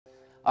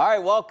All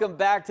right, welcome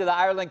back to the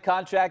Ireland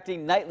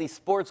Contracting Nightly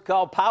Sports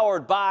Call,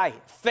 powered by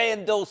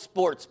FanDuel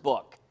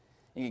Sportsbook.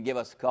 You can give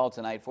us a call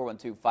tonight,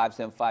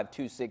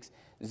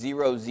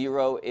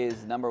 412-575-2600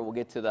 is the number. We'll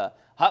get to the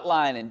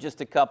hotline in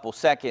just a couple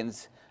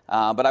seconds.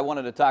 But I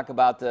wanted to talk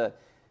about the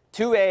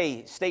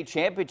 2A state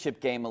championship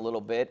game a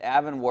little bit.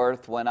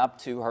 Avonworth went up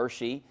to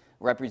Hershey,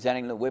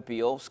 representing the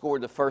Whippeal,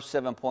 scored the first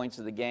 7 points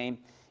of the game,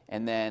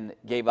 and then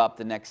gave up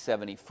the next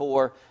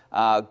 74.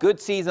 Good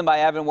season by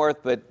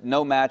Avonworth, but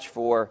no match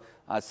for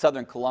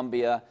Southern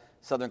Columbia.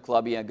 Southern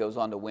Columbia goes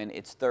on to win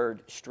its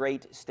third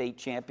straight state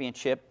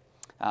championship,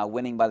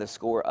 winning by the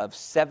score of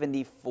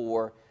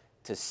 74-7.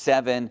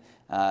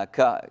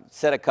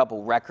 Set a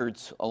couple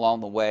records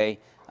along the way.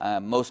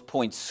 Most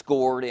points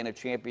scored in a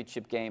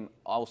championship game,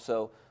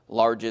 also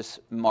largest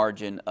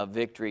margin of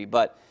victory.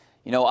 But,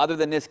 you know, other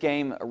than this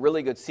game, a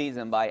really good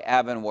season by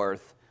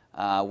Avonworth,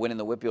 winning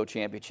the Whippeal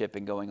championship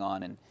and going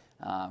on and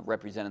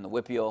representing the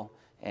Whippeal.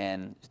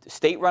 And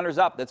state runners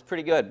up. That's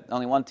pretty good.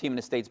 Only one team in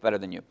the state's better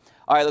than you.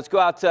 All right, let's go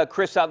out to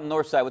Chris out on the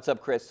north side. What's up,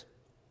 Chris?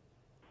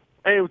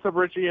 Hey, what's up,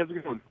 Richie? How's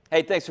it going?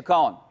 Hey, thanks for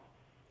calling.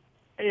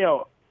 Hey,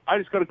 I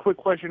just got a quick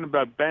question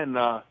about Ben.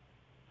 What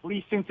do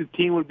you think the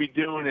team would be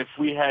doing if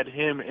we had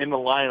him in the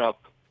lineup?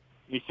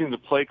 You think the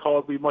play call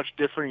would be much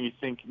different? You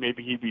think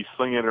maybe he'd be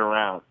slinging it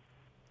around?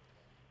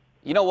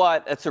 You know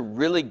what? That's a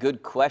really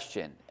good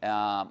question.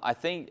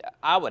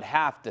 I would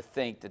have to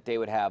think that they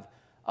would have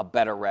a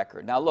better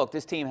record. Now, look,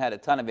 this team had a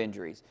ton of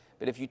injuries,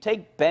 but if you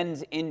take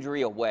Ben's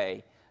injury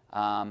away,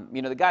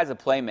 you know, the guy's a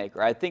playmaker.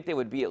 I think they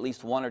would be at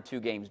least 1 or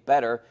 2 games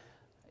better.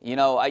 You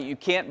know, you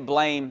can't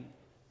blame,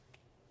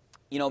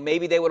 you know,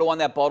 maybe they would have won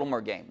that Baltimore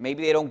game.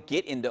 Maybe they don't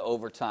get into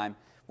overtime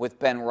with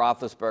Ben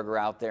Roethlisberger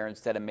out there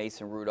instead of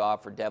Mason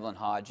Rudolph or Devlin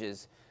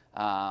Hodges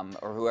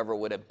or whoever it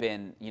would have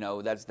been. You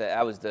know,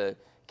 that was the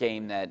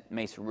game that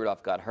Mason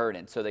Rudolph got hurt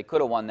in. So they could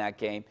have won that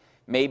game.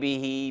 Maybe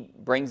he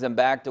brings them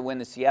back to win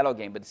the Seattle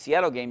game. But the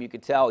Seattle game, you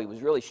could tell he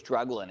was really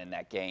struggling in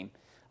that game.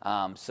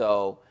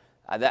 So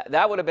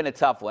that would have been a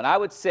tough one. I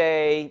would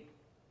say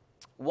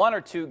 1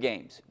 or 2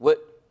 games.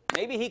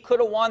 Maybe he could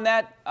have won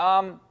that.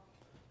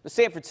 The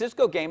San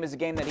Francisco game is a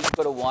game that he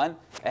could have won.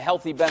 A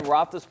healthy Ben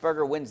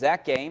Roethlisberger wins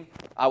that game,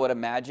 I would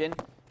imagine.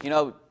 You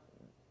know,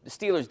 the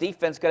Steelers'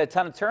 defense got a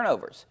ton of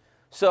turnovers.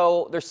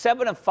 So they're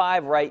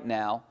 7-5 right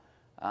now.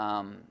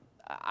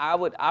 I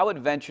would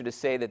venture to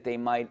say that they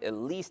might at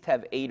least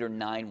have 8 or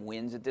 9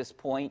 wins at this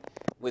point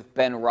with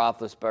Ben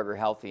Roethlisberger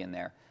healthy in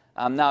there.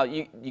 Now,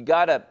 you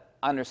got to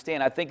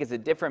understand, I think it's a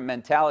different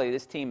mentality.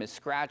 This team is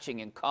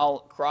scratching and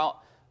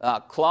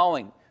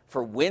clawing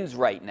for wins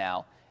right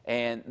now,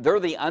 and they're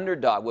the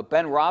underdog. With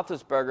Ben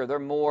Roethlisberger, they're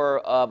more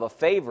of a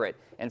favorite,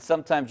 and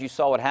sometimes you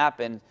saw what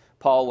happened,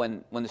 Paul,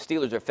 when the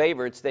Steelers are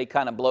favorites, they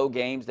kind of blow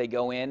games, they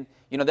go in.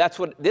 You know,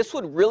 this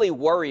would really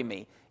worry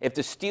me if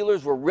the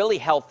Steelers were really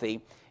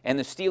healthy and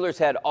the Steelers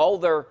had all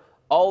their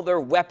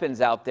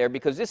weapons out there,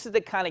 because this is the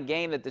kind of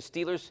game that the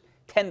Steelers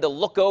tend to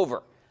look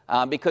over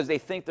because they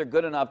think they're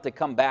good enough to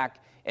come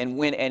back and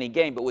win any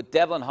game. But with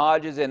Devlin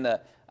Hodges and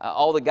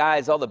all the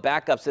guys, all the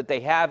backups that they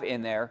have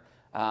in there,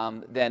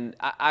 then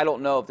I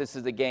don't know if this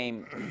is the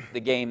game,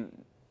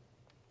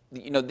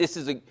 you know,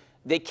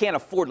 they can't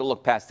afford to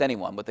look past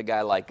anyone with a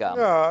guy like No,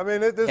 I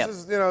mean,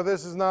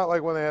 this is not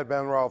like when they had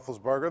Ben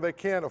Roethlisberger. They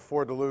can't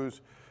afford to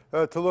lose,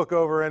 to look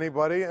over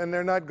anybody, and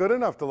they're not good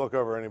enough to look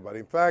over anybody.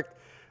 In fact,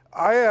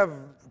 I have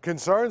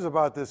concerns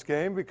about this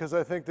game because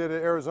I think that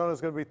Arizona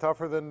is going to be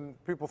tougher than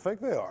people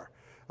think they are.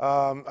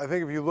 I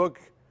think if you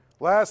look,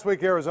 last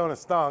week Arizona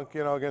stunk,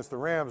 you know, against the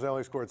Rams. They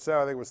only scored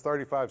 7. I think it was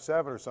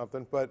 35-7 or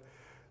something. But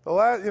the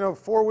last,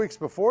 4 weeks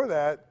before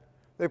that,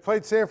 they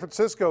played San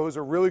Francisco, who's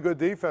a really good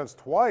defense,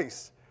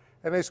 twice,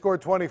 and they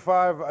scored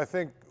 25, I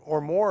think,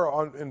 or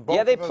more in both.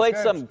 Yeah, they of those played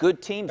games. some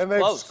good teams, and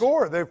they've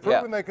scored. They've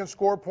proven they can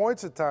score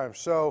points at times.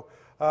 So,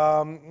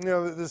 you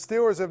know, the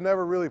Steelers have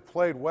never really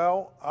played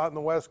well out in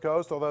the West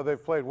Coast, although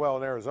they've played well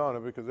in Arizona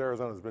because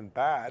Arizona's been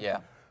bad. Yeah.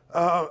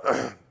 I'll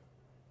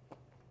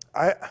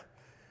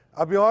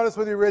be honest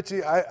with you,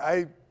 Richie.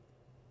 I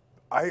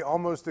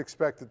almost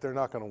expect that they're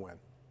not going to win.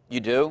 You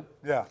do?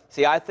 Yeah.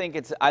 See, I think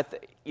it's,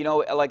 you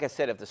know, like I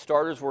said, if the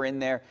starters were in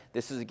there,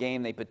 this is a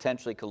game they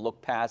potentially could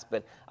look past,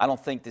 but I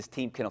don't think this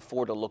team can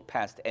afford to look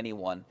past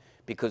anyone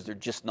because they're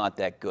just not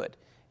that good.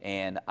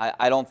 And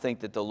I don't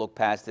think that they'll look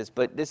past this,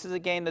 but this is a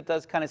game that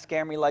does kind of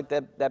scare me like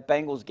that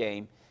Bengals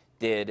game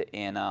did.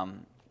 And,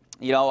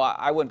 you know,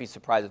 I wouldn't be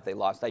surprised if they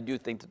lost. I do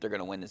think that they're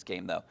going to win this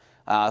game, though.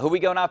 Who we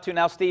going out to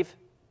now, Steve?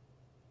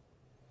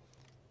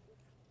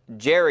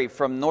 Jerry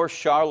from North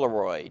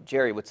Charleroi.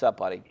 Jerry, what's up,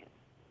 buddy?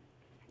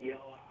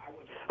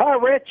 Hi,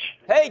 Rich.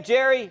 Hey,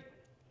 Jerry.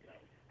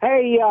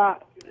 Hey,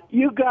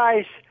 you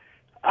guys,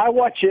 I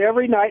watch you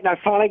every night, and I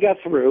finally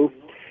got through.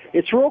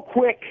 It's real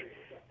quick.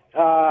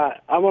 I'm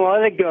going to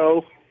let it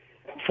go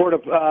for the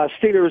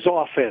Steelers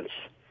offense.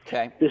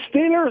 Okay. The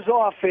Steelers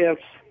offense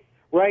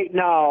right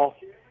now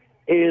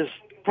is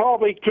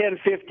probably 10,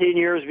 15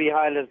 years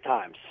behind the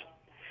times.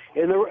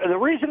 And the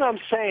reason I'm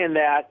saying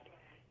that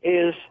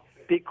is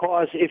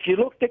because if you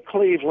look at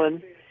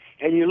Cleveland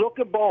and you look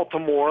at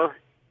Baltimore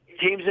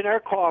teams in their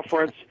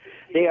conference.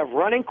 They have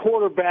running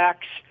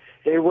quarterbacks.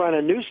 They run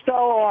a new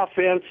style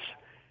offense.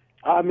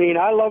 I mean,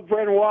 I love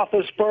Brent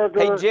Roethlisberger.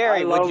 Hey,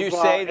 Jerry, would you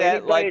say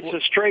that it's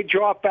a straight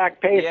drop back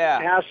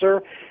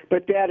passer,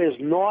 but that is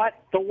not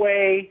the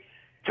way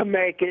to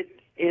make it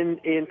in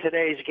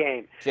today's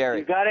game. Jerry,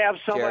 you got to have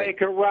somebody that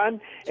can run,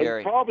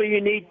 and probably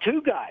you need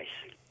two guys.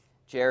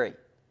 Jerry,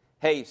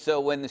 hey, so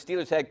when the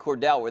Steelers had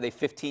Cordell, were they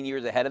 15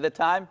 years ahead of the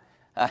time?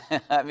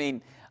 I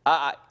mean,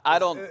 I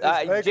don't,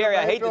 Jerry,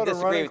 I hate to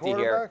disagree with you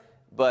here.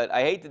 But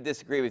I hate to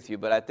disagree with you,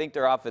 but I think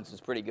their offense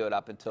is pretty good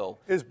up until.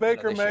 Is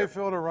Baker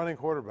Mayfield a running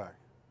quarterback?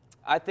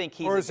 I think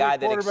he's a guy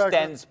that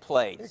extends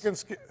plays.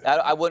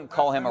 I wouldn't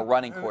call him a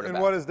running quarterback.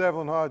 And what is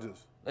Devlin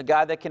Hodges? A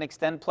guy that can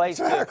extend plays,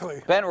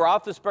 exactly. too. Ben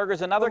Roethlisberger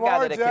is another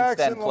guy that can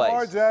extend plays.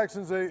 Lamar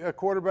Jackson's a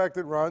quarterback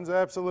that runs,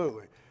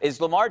 absolutely. Is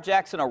Lamar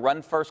Jackson a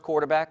run-first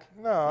quarterback?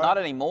 No. Not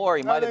anymore.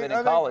 He might have been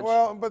in college.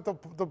 Well, but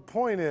the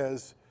point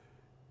is,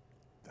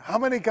 how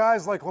many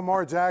guys like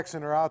Lamar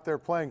Jackson are out there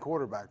playing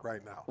quarterback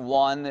right now?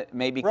 One,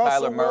 maybe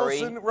Kyler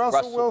Murray.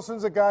 Russell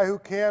Wilson's a guy who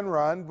can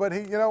run, but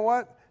you know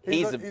what?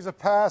 He's a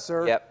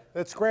passer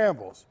that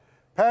scrambles.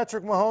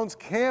 Patrick Mahomes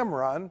can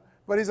run,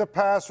 but he's a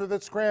passer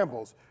that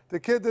scrambles. The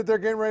kid that they're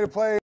getting ready to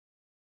play,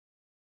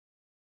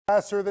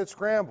 passer that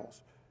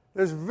scrambles.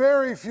 There's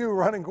very few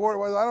running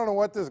quarterbacks. I don't know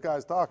what this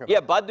guy's talking about.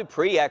 Yeah, Bud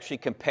Dupree actually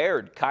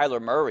compared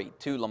Kyler Murray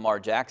to Lamar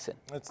Jackson.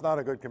 It's not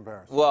a good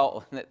comparison.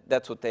 Well,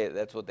 that's what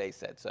they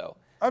said. So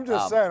I'm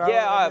just saying.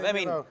 I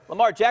mean,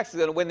 Lamar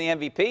Jackson's going to win the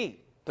MVP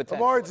potentially.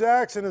 Lamar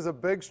Jackson is a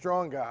big,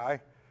 strong guy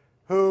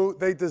who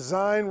they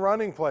design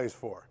running plays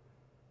for.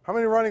 How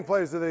many running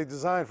plays do they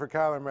design for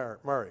Kyler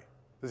Murray?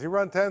 Does he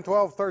run 10,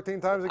 12, 13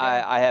 times a game?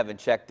 I haven't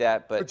checked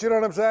that, but you know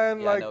what I'm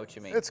saying? Yeah, I know what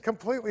you mean. It's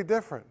completely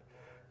different.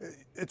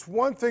 It's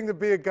one thing to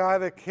be a guy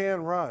that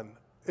can run.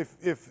 If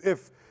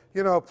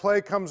you know, a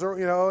play comes,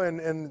 you know,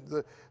 and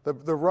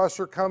the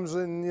rusher comes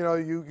in, you know,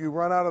 you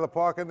run out of the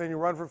pocket and then you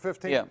run for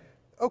 15. Yeah.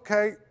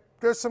 Okay,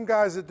 there's some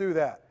guys that do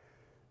that.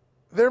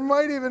 There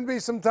might even be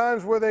some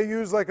times where they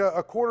use like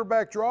a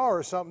quarterback draw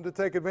or something to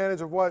take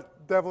advantage of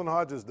what Devlin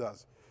Hodges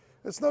does.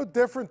 It's no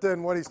different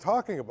than what he's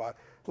talking about.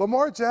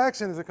 Lamar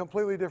Jackson is a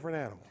completely different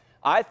animal.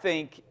 I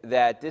think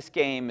that this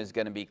game is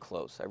going to be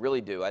close. I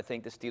really do. I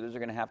think the Steelers are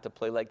going to have to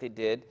play like they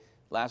did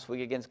last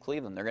week against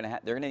Cleveland. They're going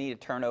to need a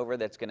turnover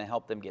that's going to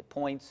help them get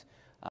points.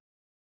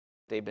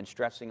 They've been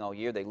stressing all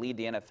year. They lead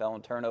the NFL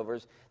in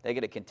turnovers. They're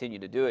going to continue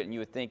to do it. And you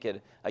would think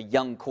at a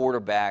young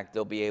quarterback,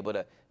 they'll be able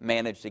to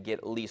manage to get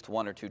at least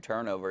 1 or 2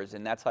 turnovers.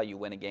 And that's how you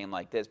win a game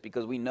like this,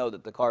 because we know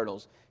that the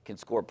Cardinals can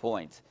score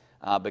points.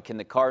 But can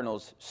the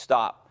Cardinals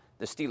stop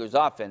the Steelers'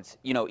 offense?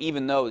 You know,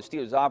 even though the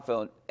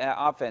Steelers'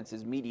 offense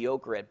is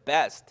mediocre at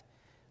best,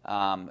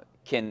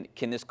 can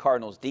this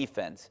Cardinals'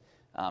 defense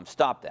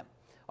stop them?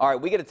 All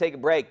right, we got to take a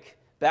break.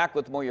 Back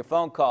with more of your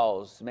phone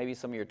calls, maybe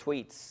some of your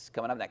tweets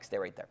coming up next. Stay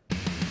right there.